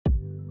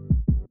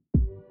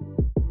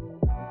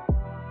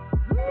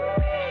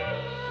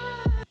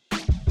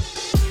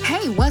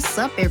What's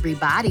up,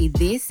 everybody?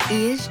 This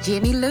is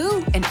Jenny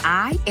Lou, and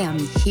I am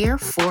here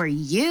for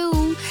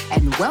you.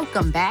 And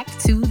welcome back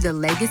to the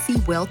Legacy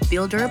Wealth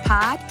Builder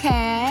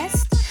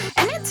podcast.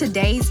 And in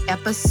today's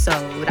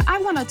episode,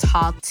 I want to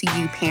talk to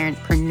you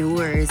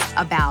parentpreneurs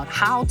about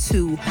how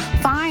to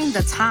find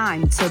the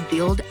time to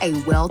build a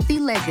wealthy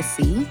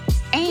legacy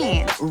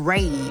and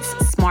raise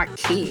smart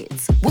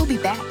kids. We'll be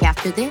back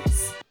after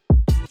this.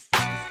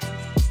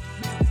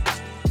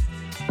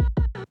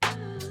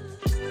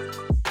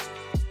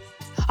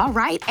 All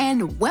right,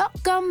 and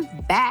welcome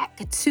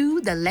back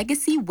to the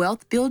Legacy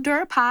Wealth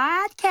Builder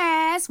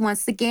podcast.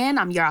 Once again,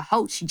 I'm your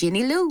host,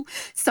 Jenny Lou.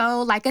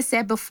 So like I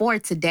said before,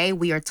 today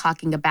we are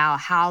talking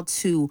about how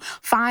to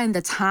find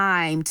the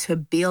time to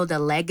build a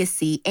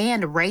legacy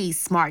and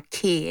raise smart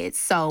kids.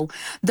 So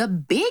the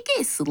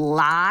biggest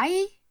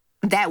lie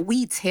that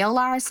we tell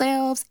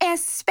ourselves,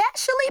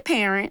 especially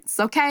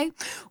parents, okay?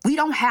 We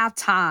don't have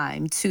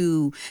time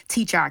to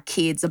teach our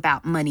kids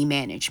about money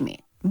management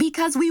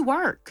because we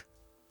work.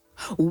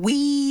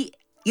 We,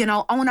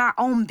 own our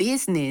own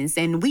business,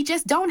 and we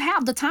just don't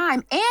have the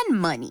time and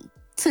money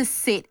to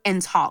sit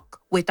and talk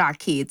with our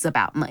kids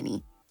about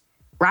money,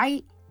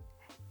 right?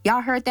 Y'all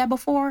heard that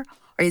before?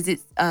 Or is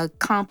it a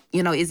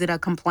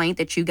complaint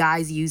that you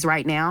guys use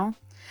right now?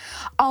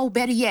 Oh,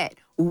 better yet,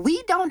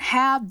 we don't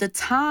have the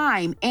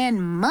time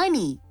and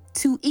money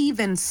to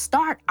even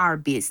start our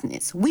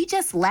business. We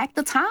just lack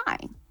the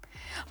time.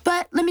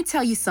 But let me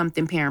tell you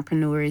something,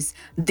 parentpreneurs.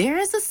 There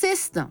is a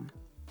system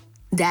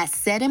that's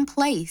set in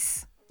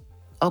place,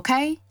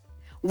 okay,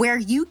 where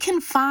you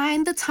can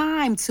find the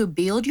time to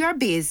build your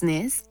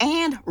business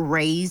and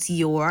raise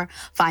your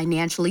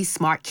financially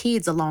smart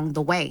kids along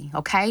the way,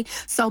 okay?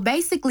 So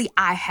basically,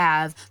 I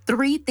have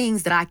 3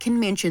 things that I can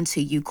mention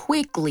to you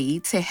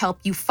quickly to help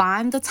you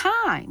find the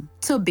time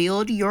to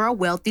build your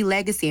wealthy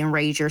legacy and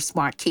raise your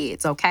smart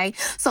kids, okay?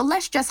 So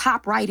let's just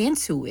hop right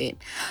into it.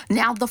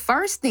 Now, the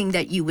first thing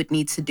that you would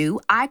need to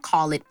do, I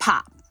call it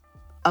POP.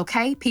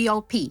 Okay,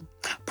 P-O-P,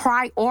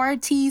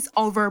 priorities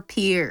over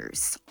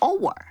peers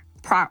or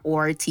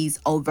priorities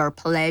over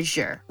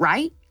pleasure,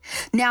 right?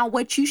 Now,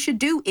 what you should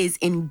do is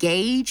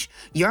engage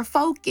your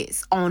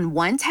focus on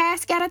one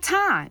task at a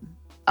time,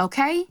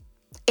 okay?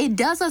 It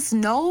does us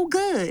no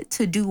good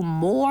to do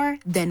more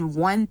than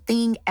one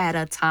thing at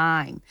a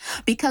time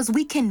because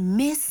we can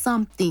miss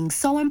something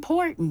so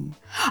important.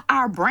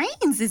 Our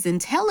brains is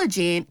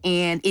intelligent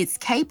and it's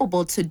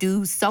capable to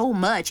do so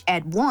much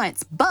at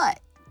once, but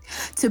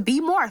to be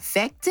more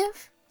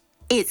effective,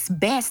 it's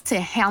best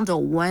to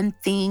handle one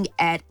thing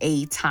at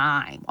a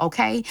time,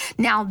 okay?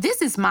 Now,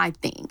 this is my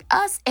thing.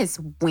 Us as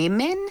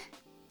women,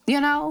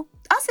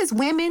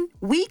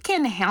 we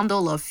can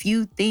handle a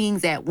few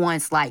things at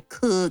once, like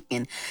cook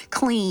and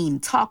clean,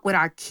 talk with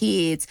our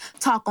kids,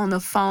 talk on the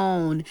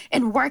phone,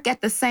 and work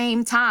at the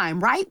same time,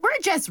 right?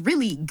 We're just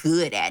really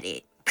good at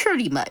it.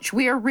 Pretty much.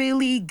 We're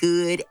really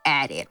good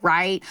at it,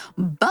 right?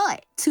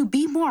 But to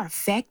be more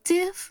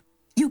effective,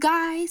 you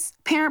guys,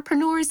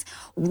 parentpreneurs,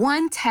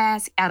 one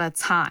task at a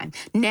time.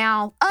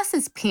 Now, us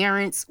as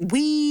parents,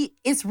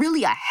 it's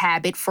really a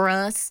habit for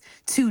us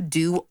to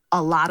do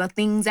a lot of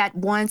things at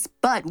once.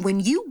 But when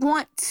you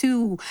want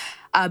to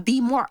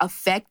be more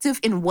effective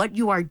in what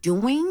you are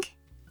doing,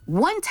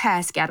 one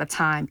task at a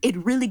time, it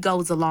really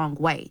goes a long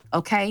way,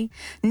 okay?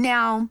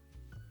 Now,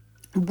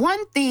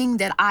 one thing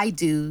that I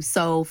do,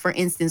 so for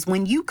instance,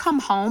 when you come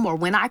home or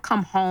when I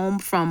come home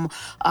from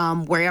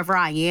wherever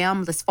I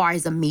am, as far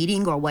as a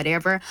meeting or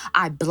whatever,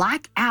 I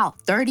block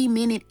out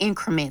 30-minute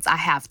increments. I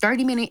have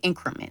 30-minute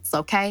increments,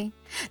 okay?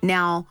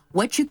 Now,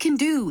 what you can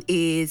do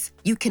is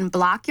you can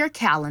block your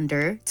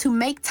calendar to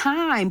make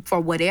time for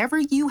whatever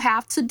you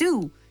have to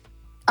do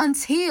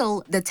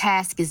until the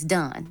task is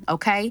done,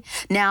 okay?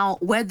 Now,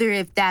 whether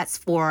if that's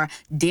for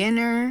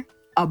dinner,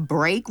 a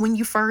break when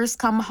you first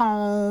come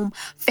home,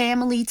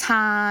 family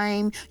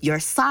time, your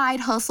side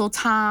hustle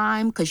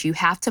time, because you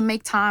have to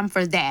make time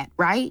for that,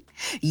 right?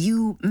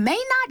 You may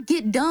not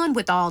get done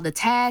with all the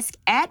tasks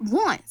at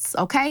once,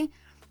 okay?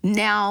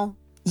 Now,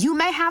 you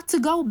may have to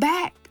go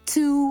back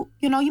to,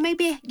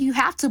 you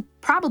have to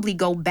probably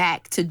go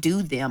back to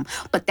do them,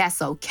 but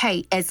that's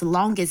okay as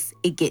long as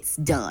it gets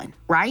done,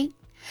 right?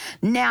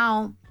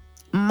 Now,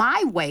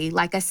 my way,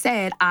 like I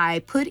said, I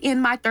put in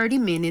my 30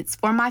 minutes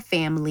for my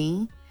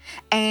family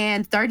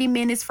and 30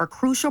 minutes for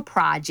crucial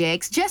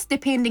projects, just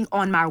depending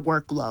on my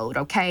workload,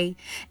 okay?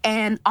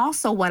 And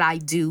also what I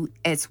do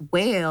as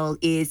well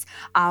is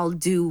I'll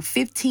do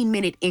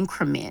 15-minute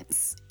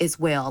increments as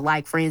well.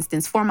 Like, for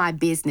instance, for my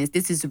business,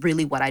 this is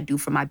really what I do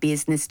for my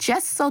business,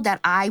 just so that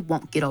I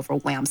won't get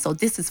overwhelmed. So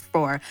this is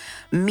for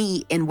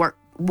me and what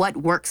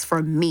works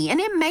for me. And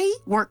it may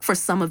work for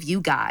some of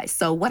you guys.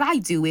 So what I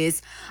do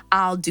is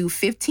I'll do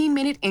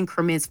 15-minute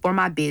increments for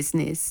my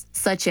business,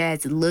 such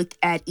as look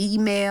at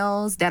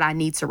emails that I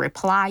need to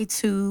reply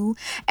to.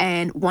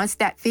 And once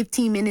that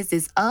 15 minutes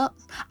is up,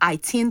 I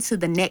tend to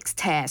the next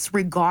task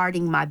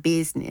regarding my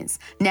business.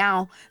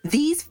 Now,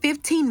 these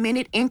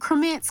 15-minute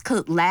increments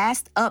could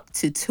last up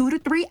to 2 to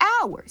 3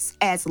 hours,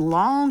 as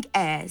long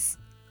as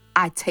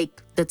I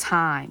take the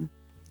time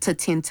to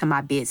tend to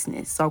my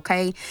business,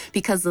 okay?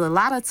 Because a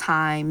lot of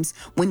times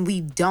when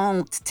we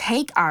don't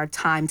take our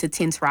time to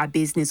tend to our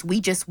business,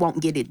 we just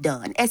won't get it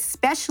done,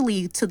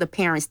 especially to the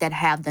parents that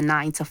have the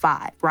 9 to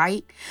 5,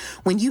 right?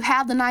 When you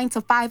have the 9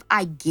 to 5,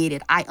 I get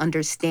it. I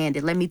understand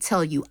it. Let me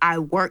tell you, I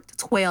worked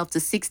 12 to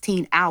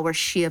 16-hour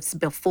shifts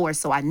before,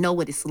 so I know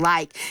what it's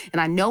like.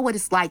 And I know what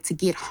it's like to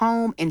get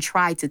home and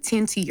try to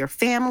tend to your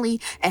family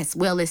as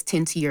well as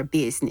tend to your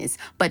business.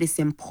 But it's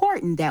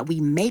important that we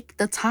make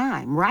the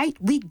time, right?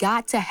 We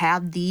got to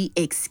have the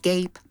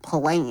escape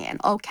plan,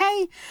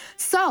 okay?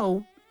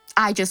 So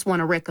I just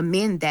want to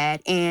recommend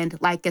that. And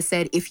like I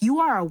said, if you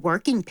are a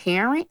working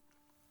parent,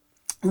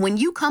 when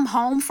you come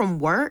home from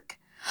work,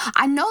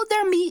 I know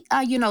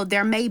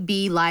there may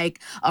be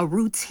like a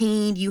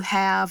routine you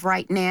have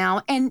right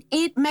now, and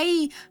it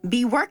may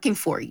be working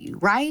for you,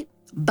 right?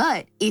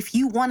 But if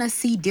you want to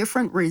see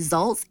different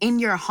results in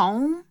your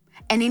home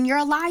and in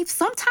your life,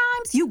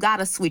 sometimes you got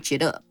to switch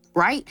it up,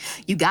 right?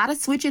 You got to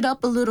switch it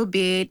up a little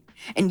bit,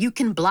 and you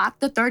can block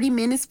the 30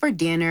 minutes for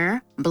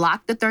dinner,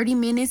 block the 30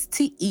 minutes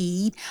to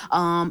eat.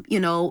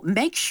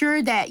 Make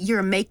sure that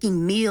you're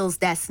making meals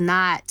that's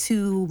not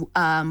too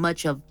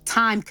much of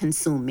time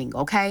consuming,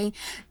 okay?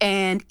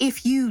 And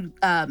if you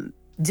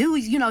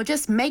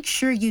just make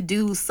sure you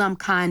do some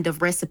kind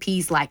of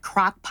recipes like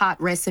crock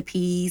pot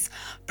recipes,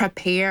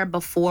 prepare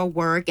before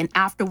work and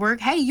after work.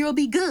 Hey, you'll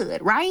be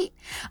good, right?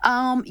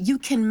 You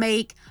can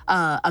make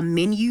a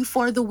menu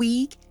for the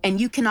week, and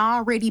you can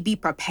already be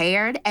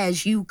prepared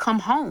as you come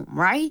home,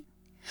 right?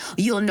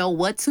 You'll know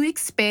what to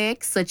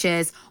expect, such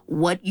as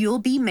what you'll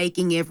be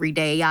making every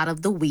day out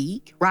of the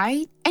week,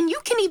 right? And you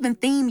can even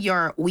theme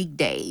your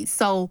weekdays.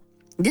 So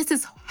this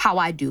is how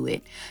I do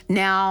it.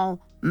 Now,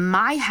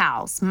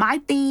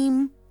 my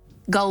theme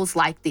goes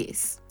like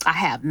this. I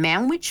have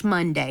Manwich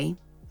Monday.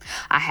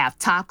 I have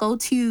Taco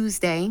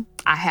Tuesday.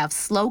 I have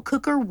Slow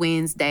Cooker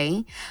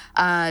Wednesday.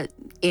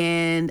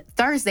 And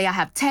Thursday, I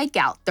have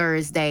Takeout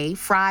Thursday.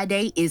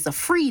 Friday is a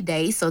free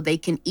day, so they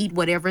can eat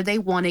whatever they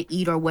want to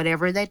eat or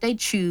whatever that they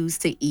choose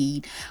to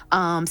eat.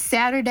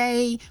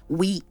 Saturday,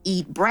 we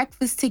eat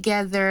breakfast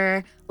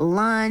together,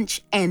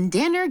 lunch, and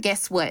dinner.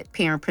 Guess what,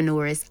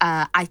 parentpreneurs?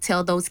 I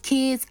tell those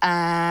kids,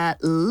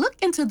 look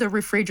into the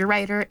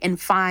refrigerator and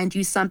find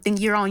you something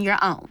you're on your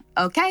own,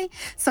 okay?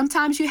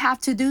 Sometimes you have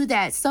to do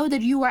that so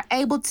that you are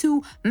able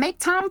to make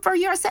time for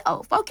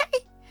yourself, okay?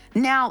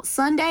 Now,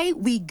 Sunday,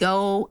 we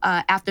go,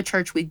 after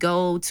church, we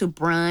go to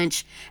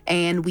brunch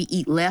and we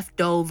eat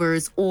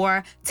leftovers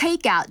or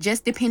takeout,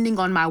 just depending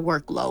on my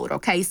workload,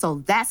 okay?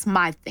 So that's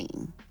my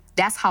thing.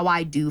 That's how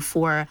I do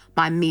for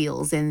my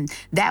meals. And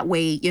that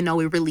way,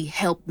 it really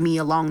helped me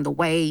along the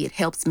way. It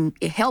helped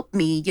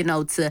me,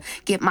 to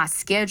get my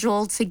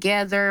schedule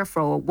together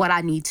for what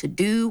I need to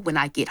do when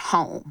I get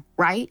home,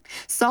 right?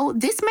 So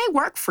this may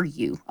work for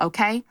you,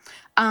 okay?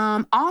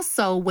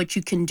 Also, what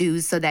you can do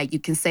so that you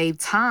can save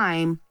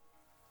time,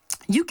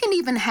 you can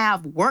even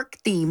have work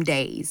theme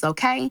days,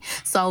 okay?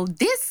 So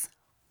this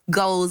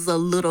goes a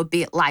little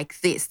bit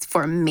like this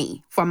for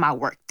me, for my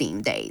work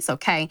theme days,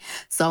 okay?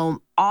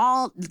 So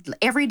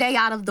every day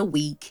out of the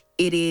week,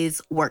 it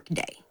is work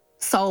day.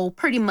 So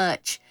pretty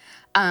much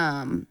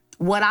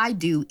what I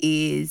do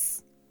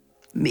is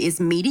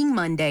meeting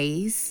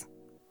Mondays.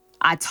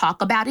 I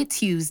talk about it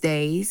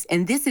Tuesdays,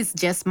 and this is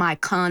just my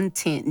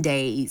content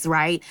days,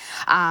 right?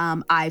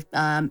 And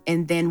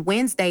then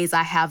Wednesdays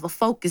I have a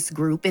focus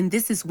group, and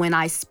this is when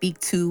I speak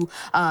to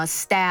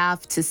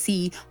staff to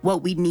see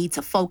what we need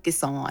to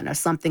focus on or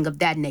something of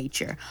that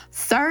nature.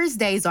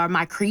 Thursdays are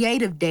my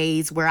creative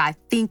days where I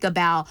think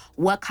about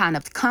what kind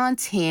of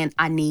content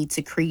I need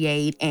to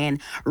create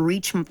and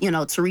reach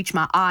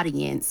my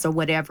audience or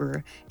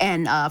whatever.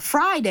 And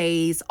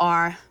Fridays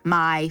are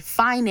my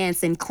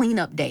finance and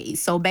cleanup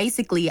days. So basically,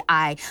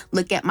 I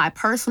look at my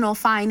personal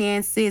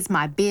finances,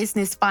 my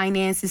business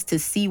finances to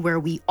see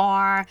where we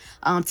are,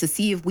 to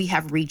see if we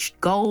have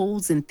reached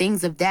goals and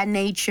things of that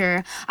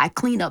nature. I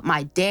clean up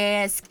my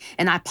desk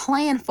and I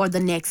plan for the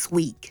next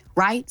week,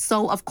 right?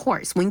 So, of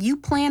course, when you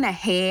plan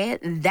ahead,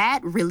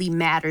 that really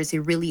matters. It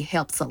really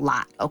helps a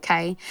lot,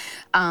 okay?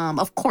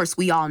 Of course,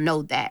 we all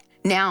know that.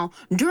 Now,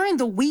 during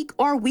the week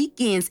or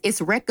weekends, it's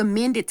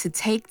recommended to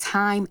take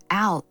time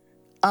out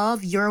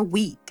of your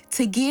week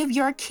to give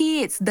your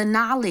kids the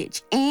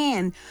knowledge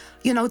and,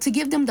 to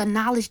give them the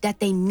knowledge that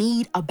they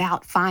need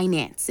about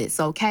finances,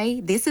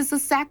 okay? This is a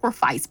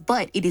sacrifice,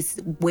 but it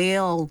is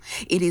well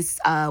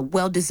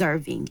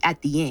deserving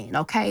at the end,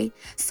 okay?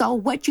 So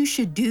what you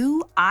should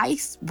do, I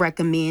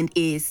recommend,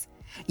 is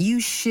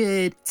you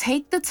should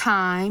take the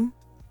time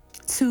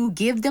to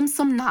give them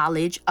some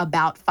knowledge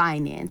about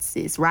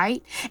finances,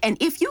 right? And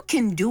if you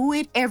can do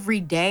it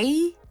every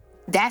day,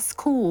 that's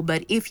cool.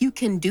 But if you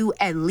can do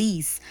at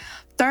least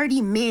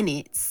 30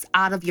 minutes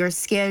out of your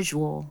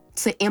schedule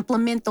to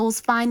implement those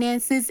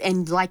finances,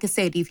 and like I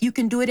said, if you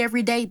can do it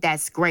every day,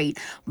 that's great.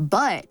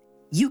 But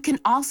you can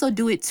also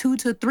do it 2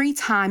 to 3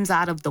 times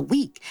out of the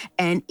week.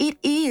 And it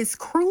is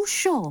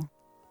crucial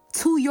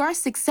to your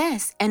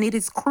success, and it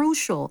is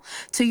crucial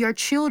to your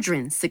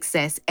children's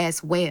success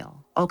as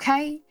well,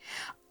 okay?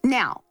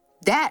 Now,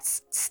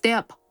 that's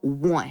step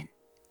one.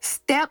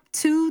 Step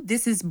two,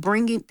 this is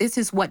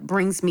what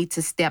brings me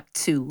to step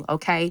two,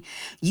 okay?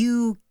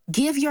 You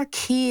give your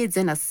kids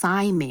an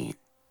assignment,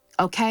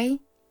 okay?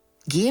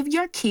 Give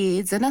your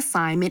kids an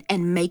assignment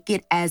and make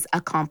it as a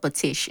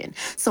competition.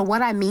 So,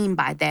 what I mean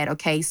by that,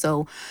 okay?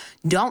 So,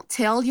 don't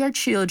tell your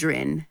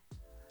children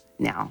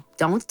now,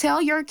 don't tell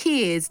your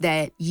kids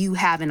that you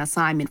have an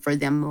assignment for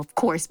them, of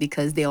course,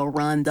 because they'll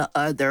run the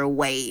other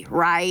way,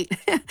 right?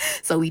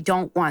 So we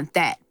don't want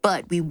that.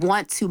 But we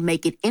want to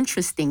make it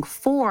interesting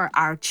for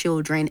our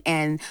children.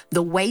 And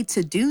the way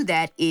to do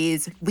that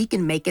is we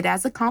can make it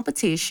as a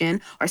competition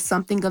or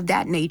something of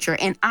that nature.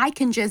 And I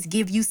can just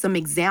give you some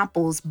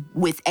examples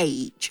with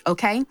age,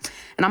 okay?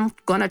 And I'm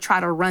going to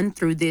try to run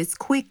through this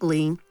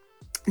quickly.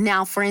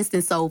 Now, for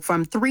instance, so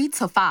from 3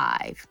 to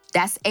 5,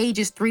 that's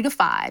ages 3 to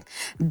 5,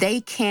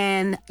 you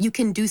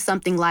can do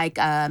something like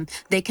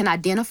they can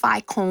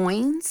identify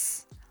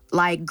coins,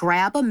 like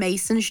grab a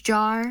mason's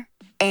jar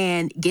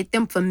and get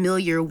them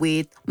familiar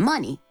with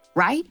money,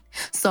 right?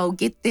 So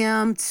get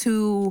them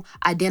to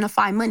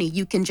identify money.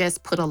 You can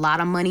just put a lot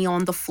of money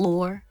on the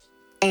floor.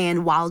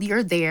 And while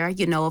you're there,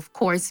 of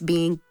course,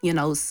 being,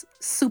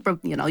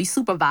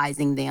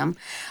 supervising them,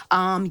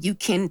 you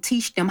can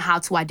teach them how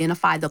to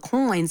identify the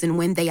coins. And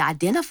when they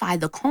identify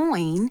the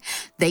coin,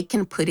 they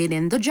can put it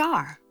in the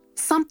jar.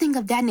 Something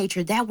of that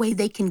nature. That way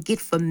they can get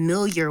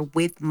familiar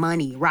with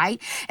money,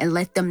 right? And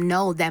let them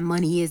know that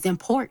money is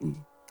important.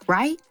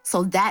 Right?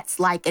 So that's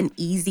like an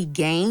easy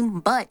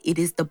game, but it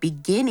is the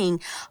beginning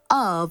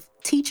of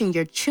teaching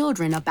your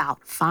children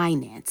about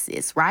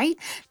finances, right?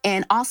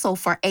 And also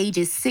for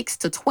ages 6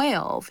 to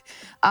 12,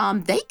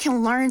 they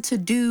can learn to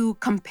do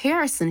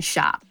comparison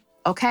shop,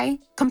 okay?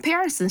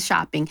 Comparison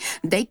shopping.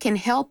 They can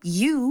help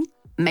you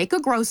make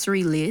a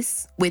grocery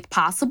list with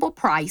possible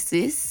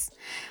prices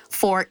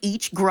for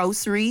each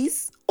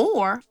groceries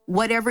or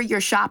whatever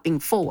you're shopping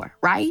for,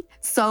 right?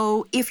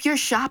 So if you're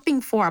shopping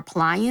for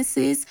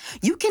appliances,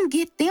 you can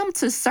get them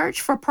to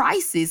search for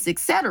prices,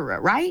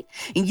 etc., right?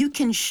 And you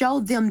can show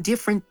them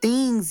different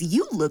things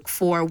you look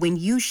for when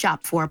you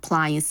shop for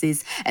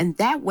appliances. And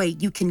that way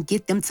you can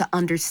get them to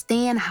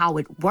understand how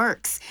it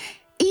works.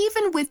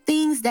 Even with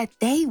things that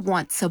they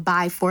want to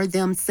buy for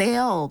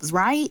themselves,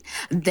 right?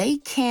 They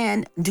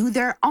can do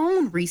their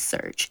own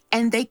research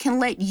and they can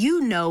let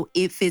you know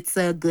if it's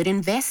a good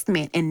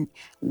investment and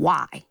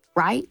why.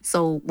 Right?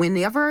 So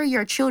whenever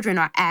your children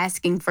are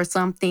asking for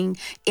something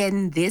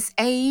in this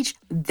age,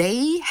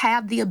 they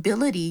have the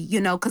ability,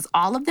 because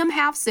all of them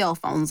have cell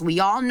phones.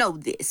 We all know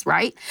this,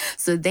 right?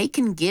 So they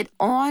can get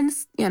on,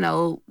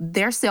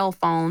 their cell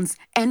phones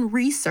and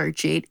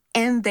research it,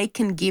 and they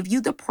can give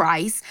you the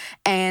price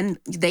and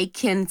they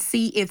can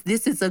see if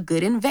this is a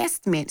good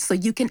investment. So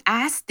you can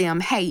ask them,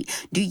 hey,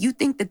 do you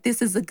think that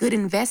this is a good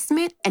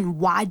investment? And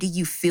why do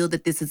you feel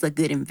that this is a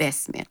good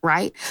investment,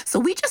 right? So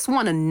we just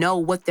want to know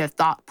what their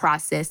thought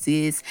process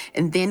is,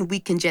 and then we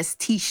can just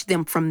teach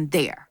them from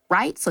there,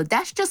 right? So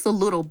that's just a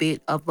little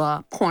bit of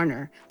a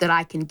corner that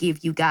I can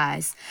give you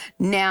guys.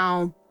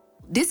 Now,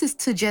 this is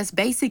to just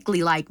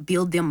basically like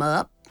build them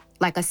up,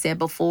 like I said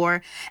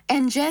before,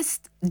 and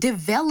just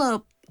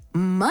develop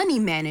money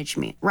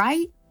management,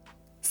 right?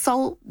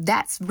 So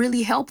that's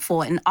really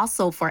helpful. And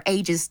also for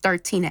ages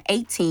 13 to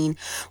 18,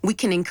 we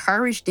can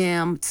encourage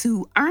them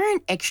to earn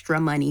extra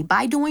money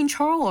by doing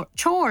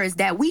chores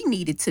that we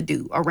needed to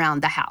do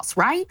around the house,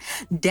 right?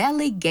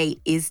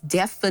 Delegate is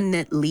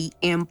definitely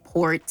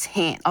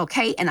important,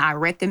 okay? And I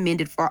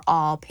recommend it for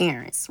all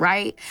parents,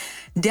 right?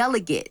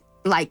 Delegate.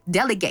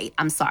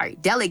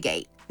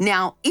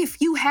 Now,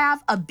 if you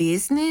have a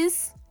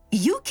business,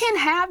 you can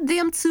have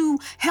them to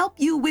help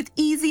you with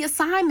easy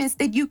assignments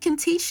that you can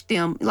teach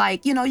them.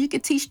 Like, you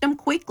can teach them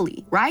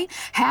quickly, right?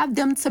 Have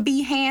them to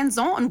be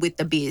hands-on with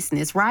the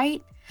business,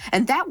 right?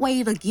 And that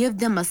way it'll give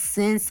them a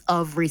sense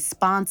of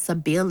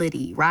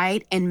responsibility,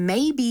 right? And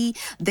maybe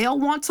they'll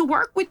want to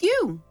work with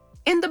you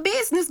in the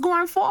business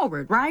going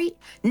forward, right?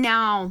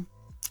 Now,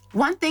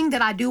 one thing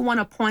that I do want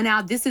to point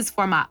out, this is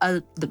for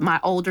my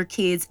older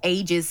kids,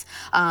 ages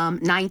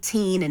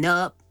 19 and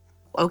up,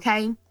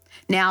 okay?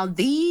 Now,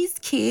 these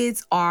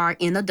kids are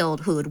in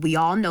adulthood. We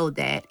all know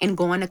that, and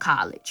going to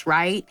college,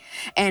 right?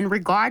 And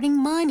regarding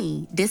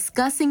money,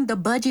 discussing the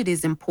budget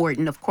is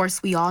important. Of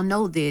course, we all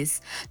know this.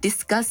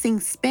 Discussing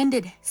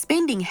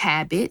spending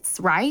habits,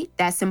 right?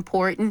 That's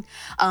important.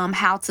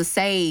 How to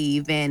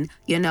save, and,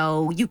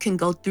 you can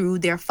go through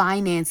their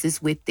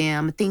finances with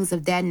them, things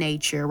of that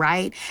nature,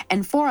 right?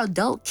 And for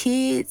adult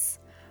kids,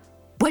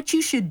 what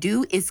you should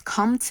do is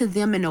come to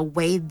them in a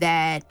way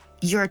that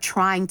you're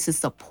trying to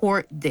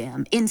support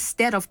them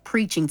instead of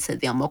preaching to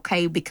them,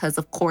 okay? Because,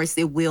 of course,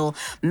 it will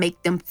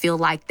make them feel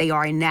like they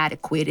are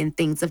inadequate and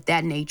things of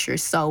that nature.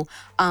 So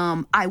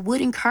I would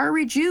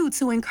encourage you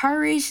to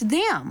encourage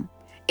them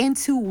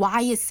into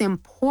why it's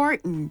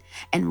important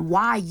and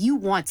why you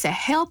want to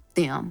help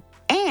them.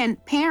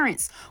 And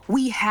parents,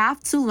 we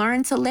have to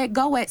learn to let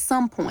go at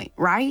some point,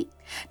 right?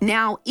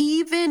 Now,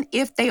 even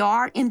if they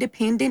are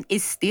independent,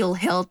 it's still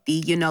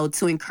healthy,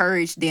 to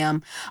encourage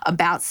them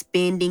about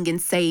spending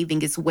and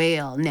saving as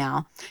well.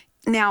 Now,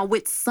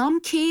 with some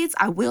kids,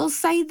 I will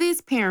say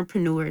this,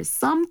 parentpreneurs,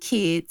 some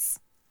kids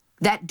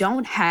that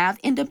don't have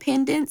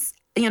independence,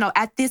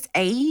 at this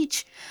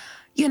age,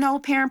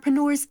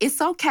 parentpreneurs,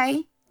 it's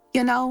okay,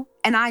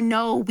 and I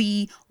know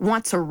we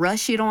want to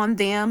rush it on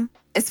them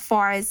as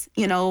far as,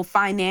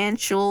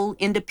 financial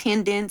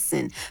independence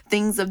and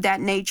things of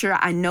that nature.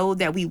 I know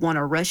that we want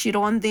to rush it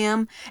on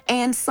them.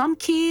 And some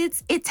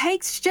kids, it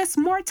takes just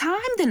more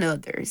time than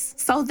others.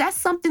 So that's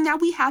something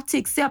that we have to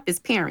accept as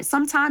parents.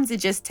 Sometimes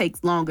it just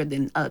takes longer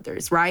than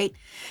others, right?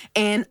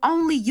 And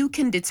only you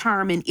can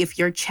determine if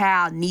your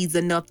child needs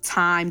enough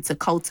time to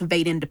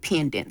cultivate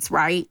independence,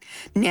 right?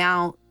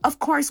 Now, of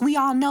course, we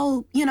all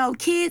know,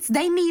 kids,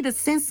 they need a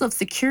sense of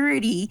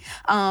security.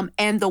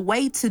 And the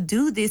way to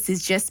do this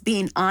is just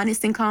being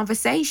honest in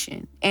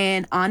conversation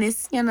and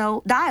honest,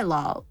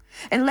 dialogue.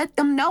 And let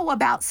them know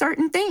about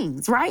certain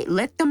things, right?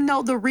 Let them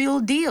know the real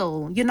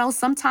deal.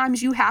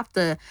 Sometimes you have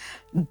to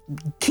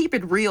keep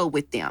it real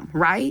with them,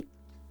 right?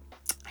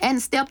 And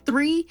step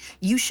 3,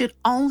 you should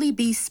only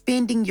be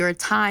spending your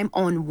time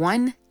on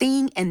one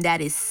thing, and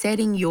that is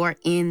setting your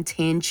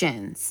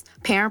intentions.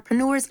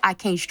 Parentpreneurs, I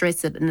can't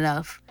stress it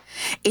enough.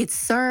 It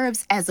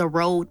serves as a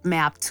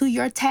roadmap to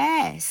your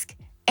task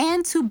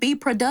and to be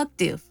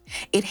productive.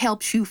 It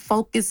helps you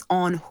focus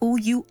on who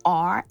you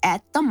are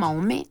at the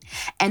moment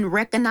and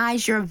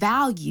recognize your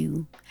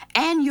value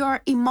and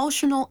your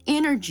emotional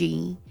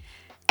energy,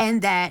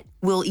 and that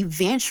will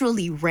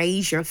eventually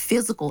raise your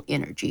physical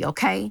energy,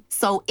 okay?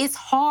 So it's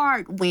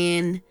hard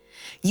when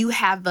you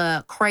have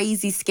a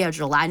crazy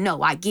schedule. I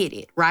know, I get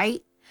it,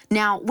 right?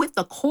 Now, with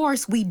the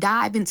course, we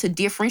dive into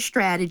different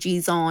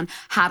strategies on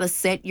how to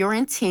set your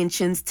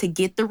intentions to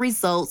get the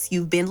results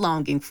you've been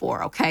longing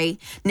for, okay?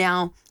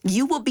 Now,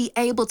 you will be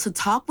able to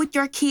talk with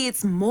your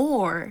kids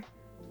more,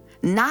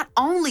 not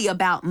only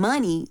about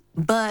money,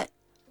 but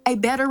a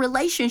better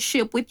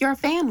relationship with your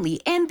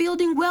family and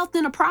building wealth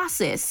in the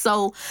process.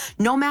 So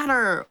no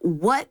matter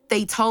what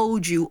they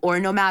told you or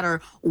no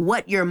matter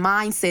what your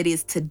mindset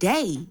is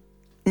today,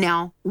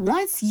 now,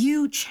 once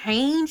you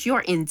change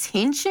your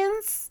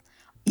intentions,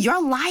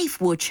 your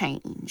life will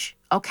change,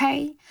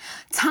 okay?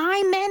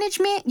 Time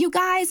management, you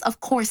guys, of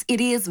course, it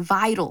is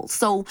vital.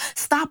 So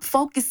stop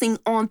focusing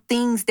on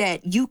things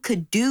that you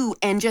could do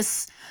and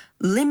just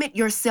limit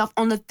yourself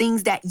on the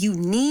things that you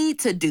need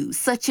to do,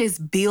 such as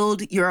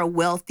build your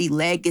wealthy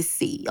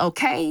legacy,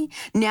 okay?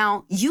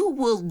 Now, you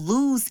will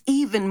lose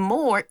even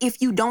more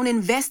if you don't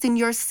invest in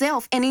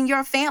yourself and in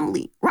your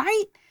family,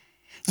 right?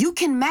 You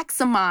can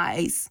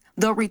maximize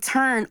the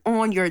return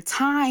on your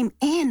time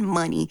and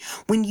money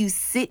when you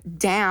sit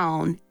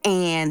down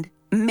and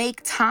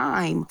make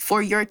time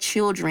for your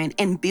children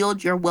and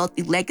build your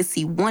wealthy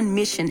legacy one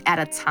mission at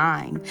a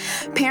time.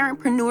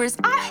 Parentpreneurs,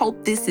 I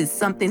hope this is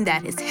something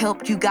that has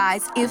helped you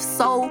guys. If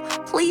so,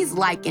 please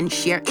like and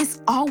share.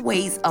 It's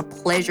always a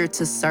pleasure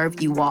to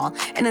serve you all.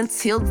 And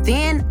until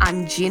then,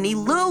 I'm Jenny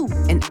Lou,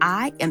 and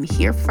I am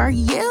here for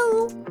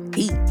you.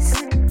 Peace.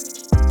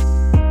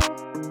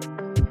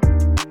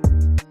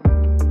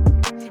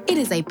 It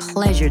is a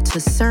pleasure to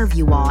serve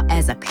you all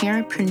as a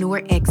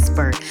parentpreneur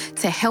expert.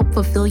 To help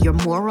fulfill your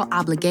moral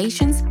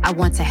obligations, I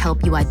want to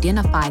help you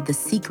identify the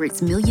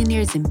secrets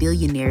millionaires and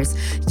billionaires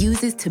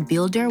uses to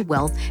build their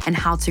wealth and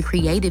how to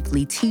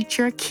creatively teach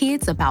your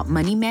kids about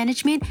money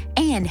management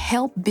and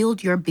help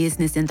build your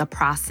business in the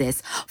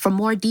process. For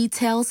more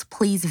details,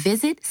 please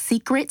visit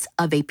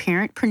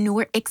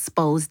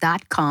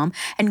secretsofaparentpreneurexposed.com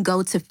and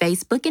go to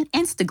Facebook and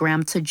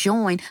Instagram to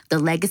join the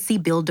Legacy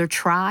Builder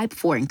Tribe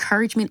for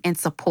encouragement and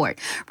support.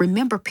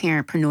 Remember,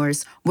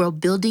 parentpreneurs, we're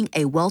building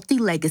a wealthy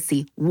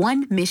legacy,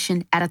 one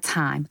mission at a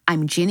time.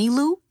 I'm Jenny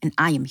Lou, and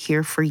I am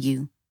here for you.